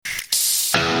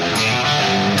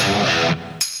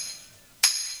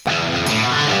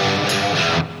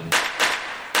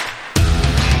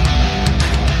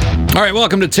All right,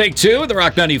 welcome to Take Two, the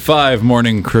Rock 95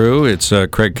 morning crew. It's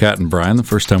Craig, Kat, and Bryan. The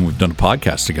first time we've done a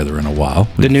podcast together in a while.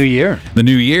 The new year. The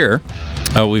new year.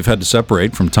 We've had to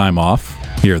separate from time off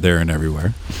here, there, and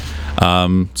everywhere.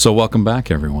 So welcome back,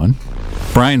 everyone.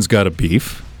 Bryan's got a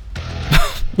beef.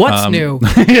 What's new?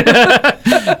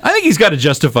 I think he's got a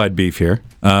justified beef here.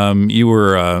 You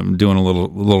were doing a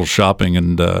little shopping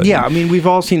and... Yeah, I mean, we've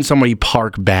all seen somebody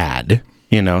park bad.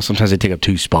 You know, sometimes they take up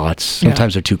two spots.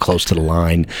 Sometimes they're too close to the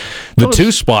line. The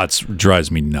two spots drives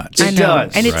me nuts. I know.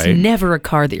 does, and it's right? Never a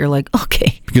car that you're like,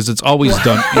 okay. Because it's always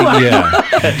done... Yeah.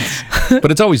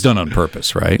 But it's always done on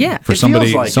purpose, right? Yeah. For It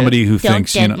feels like somebody who Don't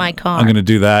thinks, dent my car. I'm going to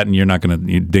do that, and you're not going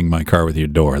to ding my car with your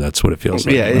door. That's what it feels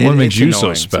like. Yeah, What makes it's you so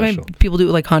annoying. special? People do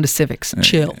it like Honda Civics.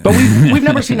 Chill. But we've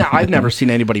never seen that. I've never seen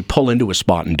anybody pull into a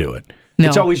spot and do it. No.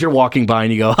 It's always you're walking by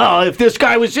and you go, oh, if this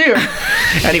guy was here.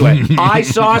 Anyway, I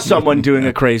saw someone doing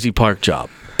a crazy park job,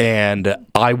 and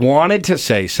I wanted to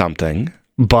say something,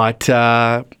 but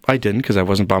I didn't because I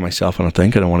wasn't by myself, I don't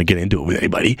think. I don't want to get into it with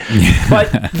anybody.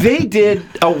 But they did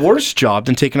a worse job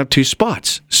than taking up two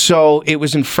spots. So it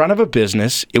was in front of a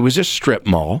business. It was a strip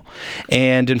mall.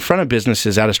 And in front of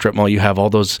businesses at a strip mall, you have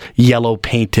all those yellow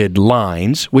painted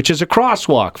lines, which is a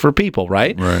crosswalk for people,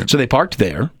 right? Right. So they parked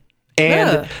there.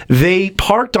 And they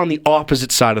parked on the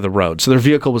opposite side of the road. So their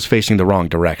vehicle was facing the wrong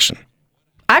direction.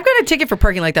 I've got a ticket for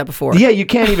parking like that before. Yeah, you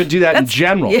can't even do that in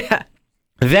general. Yeah.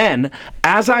 Then,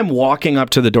 as I'm walking up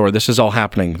to the door, this is all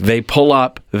happening. They pull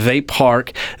up, they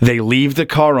park, they leave the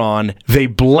car on, they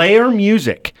blare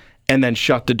music, and then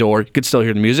shut the door. You could still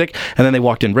hear the music. And then they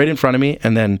walked in right in front of me,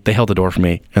 and then they held the door for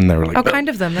me, and they were like, Oh, kind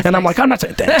of them. That's and I'm nice. like, I'm not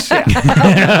saying thanks. Yeah.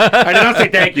 I did not say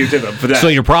thank you to them for that. So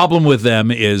your problem with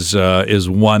them is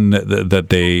one that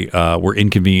they were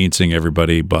inconveniencing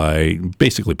everybody by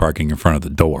basically parking in front of the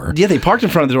door. Yeah, they parked in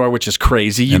front of the door, which is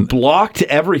crazy. You blocked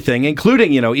everything,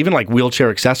 including, even like wheelchair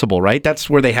accessible, right? That's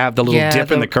where they have the little dip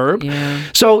in the curb. Yeah.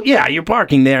 So, yeah, you're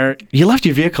parking there. You left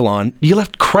your vehicle on. You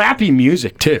left crappy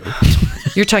music, too.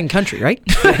 You're talking country, right?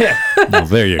 Well,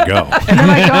 there you go. And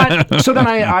then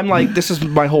I'm like, this is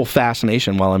my whole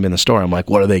fascination while I'm in the store. I'm like,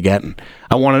 what are they getting?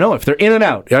 I want to know if they're in and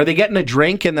out. Are they getting a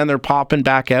drink and then they're popping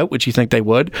back out, which you think they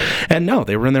would? And no,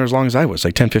 they were in there as long as I was,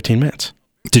 like 10, 15 minutes.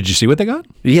 Did you see what they got?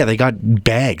 Yeah, they got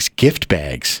bags, gift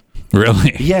bags.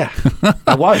 Really? Yeah,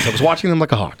 I was watching them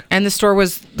like a hawk. And the store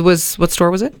was what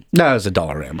store was it? No, it was a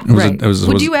Dollarama. Right. Was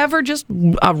Would you ever just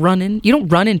run in? You don't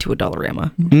run into a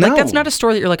Dollarama. No. Like, that's not a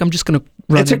store that you're like, I'm just going to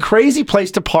run It's in. a crazy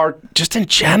place to park just in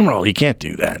general. You can't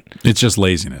do that. It's just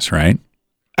laziness, right?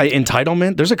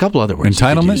 Entitlement? There's a couple other words.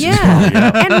 Entitlement?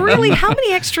 Yeah. And really, how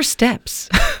many extra steps?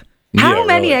 How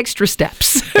many extra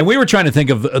steps? And we were trying to think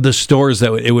of the stores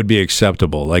that it would be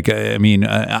acceptable. Like, I mean,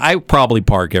 I probably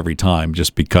park every time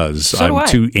just because So do I'm I.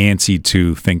 too antsy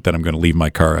to think that I'm going to leave my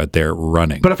car out there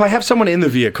running. But if I have someone in the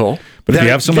vehicle, But if you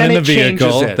have someone in the changes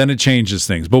vehicle, it. then it changes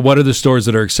things. But what are the stores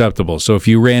that are acceptable? So if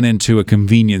you ran into a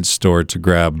convenience store to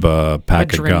grab a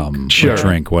pack of drink. gum, Sure. a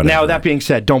drink, whatever. Now, that being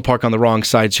said, don't park on the wrong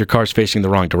side so your car's facing the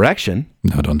wrong direction.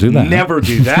 No, don't do that. Never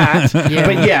do that. Yeah.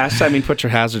 But yes, I mean, put your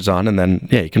hazards on and then,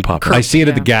 yeah, you can pop I out. see it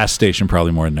at the gas station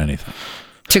probably more than anything.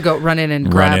 To go run in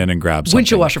and grab something.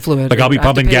 windshield washer fluid. Like I'll be I have to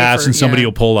pumping pay gas for- and somebody yeah.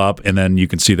 will pull up and then you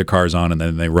can see the cars on and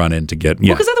then they run in to get...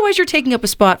 Yeah. Because otherwise you're taking up a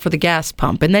spot for the gas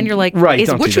pump, and then you're like, Right,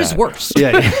 don't which do is that. worse?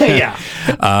 Yeah.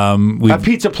 We've A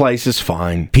pizza place is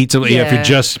fine. pizza, if Yeah. you're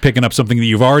just picking up something that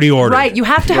you've already ordered. Right, you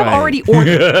have to have Right. already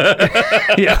ordered.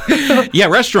 Yeah,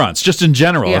 restaurants, just in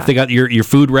general. Yeah. If they got your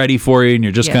food ready for you and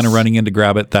you're just Yes. kind of running in to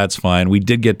grab it, that's fine. We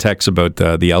did get texts about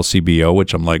the LCBO,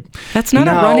 which I'm like, That's not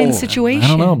No. a run-in situation. I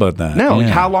don't know about that. No, Yeah.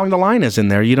 how long the line is in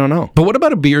there, you don't know. But what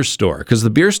about a beer store? Because the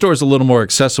beer store is a little more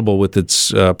accessible with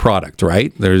its product,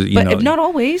 right? There's, But not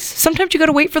always. Sometimes you got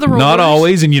to wait for the rollers. not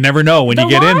always, and you never know when The you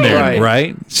get in there, line.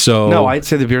 right? So No, I'd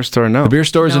say the beer store, no. the beer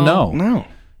store is a no. No.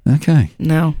 Okay.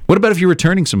 No. What about if you're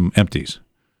returning some empties?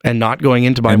 And not going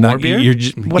in to buy And more not- beer? you're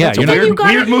just- Well, yeah, that's a you're not- weird, You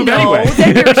gotta weird move know, anyway.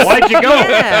 then you're- Why'd you go?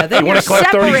 Yeah, then You you're wanna collect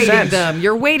 30 separating cents. them.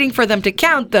 You're waiting for them to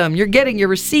count them. You're getting your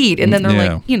receipt, and then they're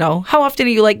Yeah. like, how often are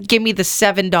you like, give me the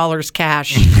 $7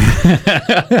 cash?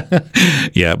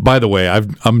 Yeah. By the way,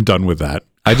 I'm done with that.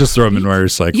 I just throw them in my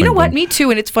recycling. You know what? bin. Me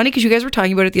too. And it's funny because you guys were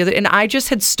talking about it the other, and I just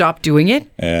had stopped doing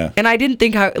it. Yeah. And I didn't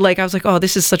think I was like, oh,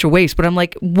 this is such a waste. But I'm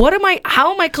like,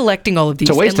 how am I collecting all of these?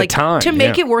 It's a waste and, like, of time, to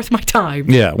make yeah. it worth my time.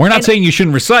 Yeah, we're not saying you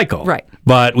shouldn't recycle. Right.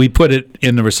 But we put it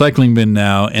in the recycling bin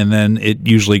now, and then it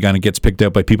usually kind of gets picked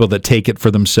up by people that take it for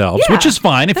themselves, Yeah, which is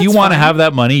fine. If you that's want to fine. have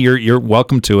that money, you're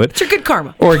welcome to it. It's your good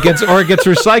karma. Or it gets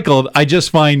recycled. I just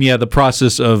find the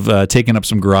process of taking up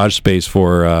some garage space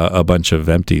for a bunch of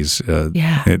empties. Yeah.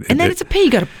 And then it's a pain.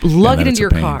 You got to lug then it it's into a your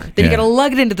pain. car. Then you Yeah. got to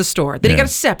lug it into the store. Then you Yeah. got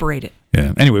to separate it.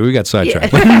 Yeah. Anyway, we got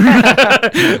sidetracked.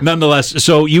 Nonetheless,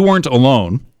 so you weren't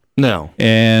alone. No.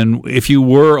 And if you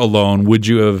were alone, would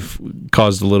you have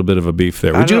caused a little bit of a beef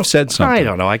there? Would you have said something? I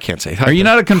don't know. I can't say. Are you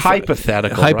not a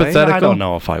hypothetical? Hypothetical? Right? I don't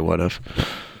know if I would have.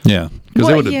 Yeah.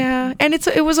 Well, yeah, and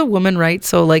it was a woman, right?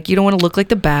 So like, you don't want to look like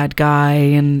the bad guy,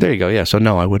 and There you go. Yeah. So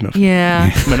no, I wouldn't have.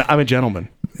 yeah, I'm a gentleman.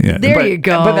 Yeah. there you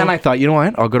go. But then I thought, you know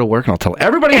what? I'll go to work and I'll tell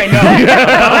everybody I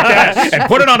know. And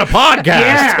put it on a podcast.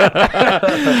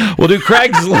 Yeah. We'll do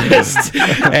Craig's List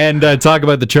and talk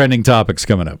about the trending topics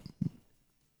coming up.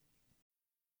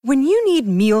 When you need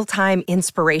mealtime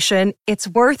inspiration, it's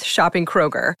worth shopping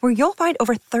Kroger, where you'll find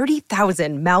over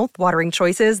 30,000 mouth-watering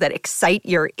choices that excite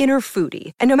your inner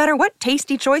foodie. And no matter what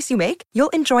tasty choice you make, you'll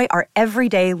enjoy our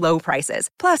everyday low prices,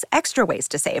 plus extra ways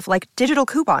to save, like digital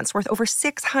coupons worth over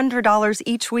 $600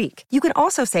 each week. You can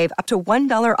also save up to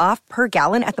 $1 off per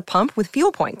gallon at the pump with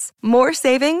fuel points. More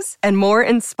savings and more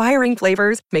inspiring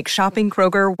flavors make shopping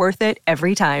Kroger worth it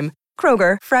every time.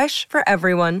 Kroger, fresh for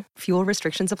everyone. Fuel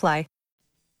restrictions apply.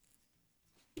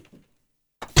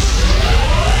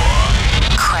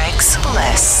 Craig's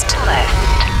List.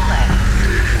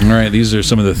 All right, these are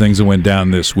some of the things that went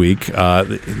down this week.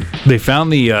 They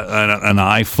found an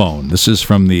iPhone. This is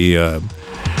from the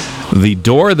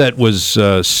door that was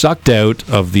sucked out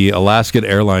of the Alaska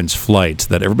Airlines flight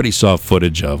that everybody saw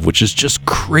footage of, which is just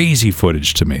crazy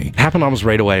footage to me. Happened almost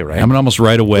right away, right? Happened almost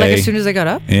right away. like as soon as I got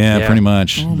up. Yeah, pretty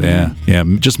much. Oh, yeah,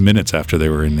 just minutes after they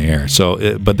were in the air.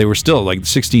 So, but they were still like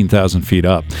 16,000 feet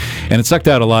up, and it sucked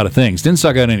out a lot of things. Didn't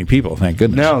suck out any people, thank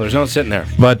goodness. No, there's no one sitting there.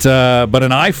 But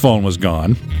an iPhone was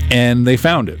gone, and they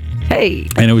found it, Hey,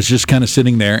 and it was just kind of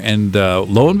sitting there. And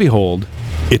lo and behold,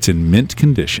 it's in mint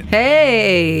condition.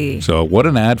 hey, So what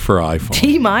an ad for iPhone.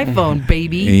 Team iPhone,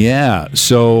 baby. Yeah.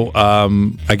 So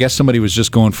I guess somebody was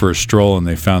just going for a stroll and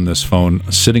they found this phone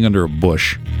sitting under a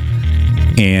bush,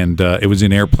 and it was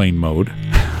in airplane mode,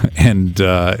 and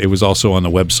it was also on the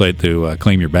website to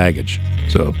claim your baggage.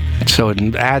 So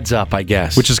it adds up, I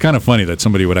guess. which is kind of funny that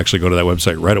somebody would actually go to that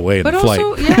website right away in But the flight.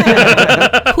 also,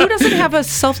 yeah, who doesn't have a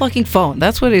self-locking phone?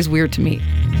 That's what is weird to me.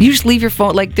 You just leave your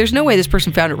phone. Like, there's no way this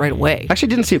person found it right away. I actually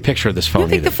didn't see a picture of this phone. I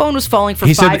think either. the phone was falling for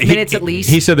He 5 said minutes at least.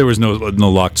 He said there was no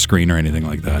locked screen or anything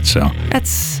like that. So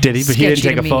That's Did he? But he didn't sketchy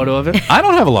take to a me. photo of it. I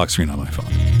don't have a lock screen on my phone.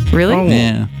 Really?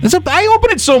 Yeah, I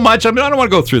open it so much. I mean, I don't want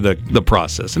to go through the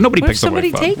process, and nobody What if picks up my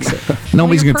somebody phone. takes it?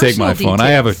 Nobody's All your going to take my personal phone.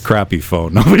 I have a details. crappy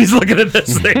phone. Nobody's looking at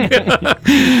this thing.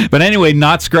 But anyway,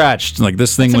 not scratched. Like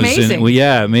this thing That's was amazing. well,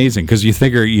 yeah, amazing. Because you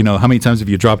figure, how many times have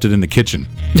you dropped it in the kitchen,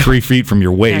 3 feet from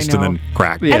your waist, and know. then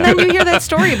cracked? Yeah. And then you hear that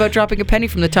story about dropping a penny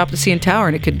from the top of the CN Tower,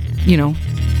 and it could,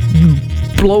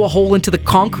 blow a hole into the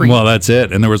concrete. Well, that's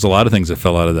it. And there was a lot of things that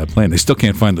fell out of that plane. They still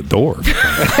can't find the door.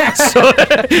 So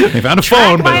they found a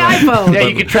phone. my iPhone. Yeah,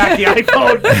 you can track the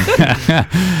iPhone.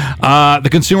 The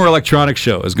Consumer Electronics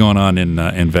Show is going on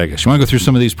in Vegas. You want to go through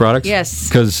some of these products? Yes.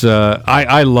 Because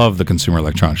I love the Consumer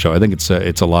Electronics Show. I think it's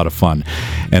a lot of fun,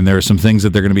 and there are some things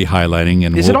that they're going to be highlighting.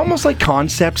 And Is it almost like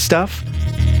concept stuff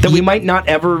that we might not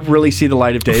ever really see the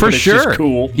light of day? for but it's sure? just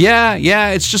cool. Yeah.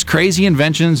 It's just crazy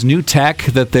inventions, new tech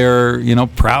that they're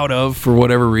proud of for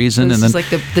whatever reason, This and is then.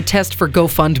 like the test for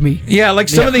GoFundMe. Yeah, like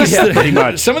some of these, Yeah, pretty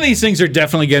much. some of these things are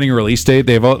definitely getting a release date.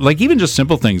 They've like even just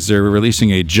simple things. They're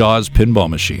releasing a Jaws pinball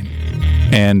machine,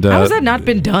 and How has that not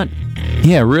been done?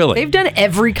 yeah, really. They've done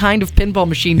every kind of pinball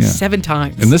machine 7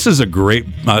 times. And this is a great.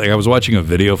 I was watching a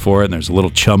video for it, and there's a little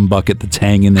chum bucket that's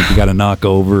hanging that you got to knock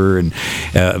over, and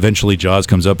eventually Jaws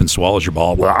comes up and swallows your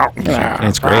ball. And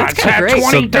it's great. It's kinda great.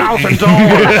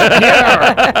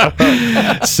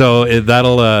 $20,000. So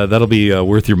that'll be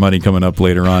worth your money coming up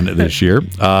later on this year.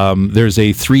 There's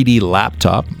a 3D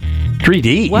laptop.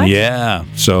 3D. What? Yeah.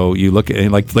 So you look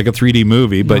at like a 3D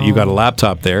movie, but you got a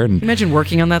laptop there, and Imagine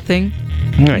working on that thing.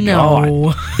 Oh my God.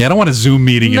 No. yeah, I don't want a Zoom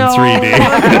meeting No. in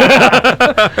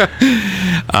 3D.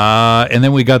 And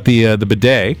then we got the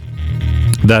bidet.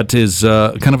 That is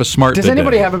kind of a smart. Does bidet.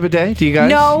 anybody have a bidet? Do you guys?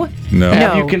 No. No.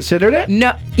 Have No. you considered it?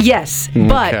 No. Yes.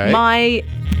 But Okay. my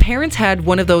parents had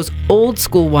one of those old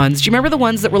school ones. Do you remember the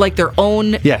ones that were like their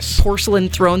own Yes. porcelain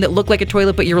throne that looked like a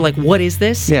toilet, but you were like, what is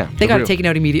this? Yeah, They got real. it taken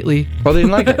out immediately Oh, they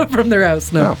didn't like it. from their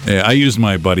house. No. Yeah, I used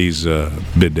my buddy's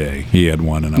bidet. He had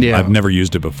one, and Yeah. I've never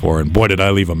used it before. And boy, did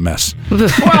I leave a mess. No,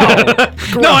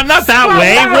 not that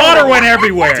way. Water went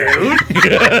everywhere, dude.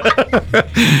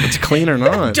 It's clean or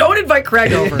not? Don't invite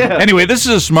Craig over. Anyway, this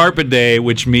is a smart bidet,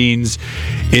 which means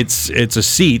it's a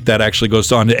seat that actually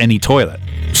goes onto any toilet.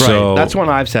 So That's one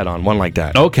I've sat on, one like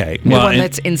that. okay. The Well, one and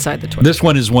that's inside the toilet. this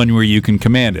one is one where you can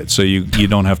command it, so you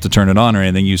don't have to turn it on or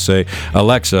anything. You say,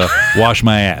 Alexa, wash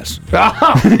my ass,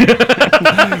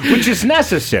 Which is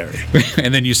necessary.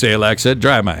 and then you say, Alexa,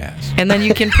 dry my ass. And then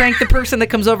you can prank the person that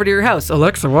comes over to your house.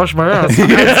 Alexa, wash my ass.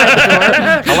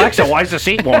 Alexa, why is the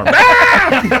seat warm?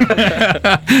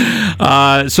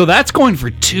 So that's going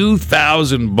for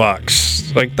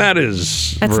 $2,000. Like that's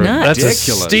nuts. That's Ridiculous.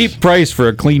 a steep price for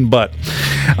a clean butt.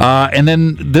 And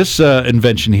then this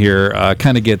invention here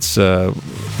kind of gets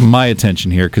my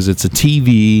attention here because it's a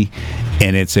TV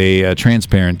and it's a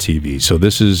transparent TV. So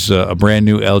this is a brand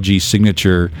new LG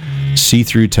Signature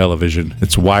see-through television.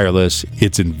 It's wireless.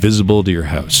 It's invisible to your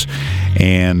house.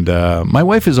 And my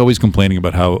wife is always complaining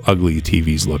about how ugly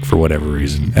TVs look for whatever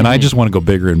reason. And I just want to go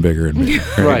bigger and bigger and bigger.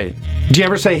 Right. Do you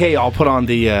ever say, hey, I'll put on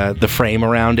the frame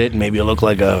around it and maybe it'll look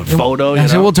like a photo? I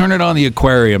said, we'll turn it on the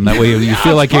aquarium. That way you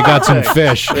feel like you got some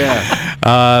fish.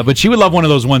 Yeah. But she would love one of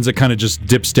those ones that kind of just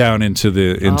dips down into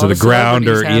the the ground,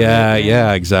 or celebrities have it,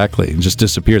 yeah, exactly, and just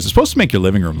disappears. It's supposed to make your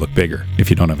living room look bigger if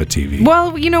you don't have a TV.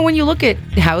 Well, when you look at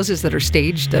houses that are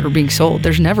staged that are being sold,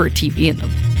 there's never a TV in them.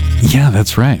 Yeah,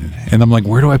 that's right. And I'm like,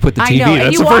 where do I put the TV? I know. And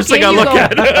That's you the walk first thing in, I you look go,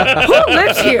 at. Who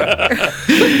lives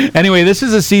here? Anyway, this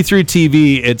is a see-through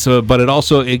TV. But it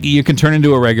also you can turn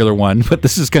into a regular one. But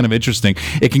this is kind of interesting.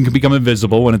 It can become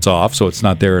invisible when it's off, so it's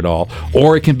not there at all,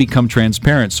 or it can become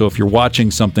transparent. So if you're watching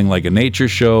something like a nature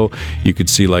show, you could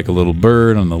see like a little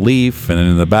bird on the leaf, and then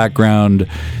in the background,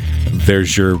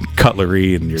 there's your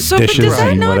cutlery and your But dishes does that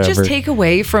and not whatever. just take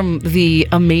away from the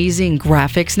amazing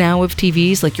graphics now of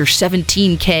TVs? Like you're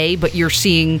 17K, but you're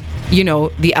seeing,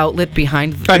 the outlet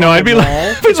behind the I know. I'd be wall.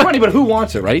 like, It's funny, but who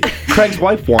wants it, right? Craig's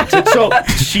wife wants it. So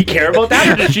does she care about that,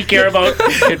 or does she care about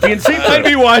it being I'd secret?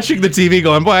 be watching the TV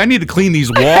going, boy, I need to clean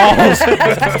these walls.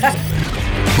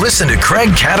 Listen to Craig,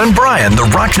 Kat, and Bryan, the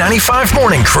Rock 95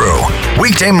 Morning Crew.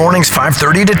 Weekday mornings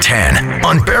 5:30 to 10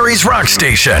 on Barrie's Rock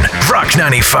Station, Rock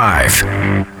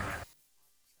 95.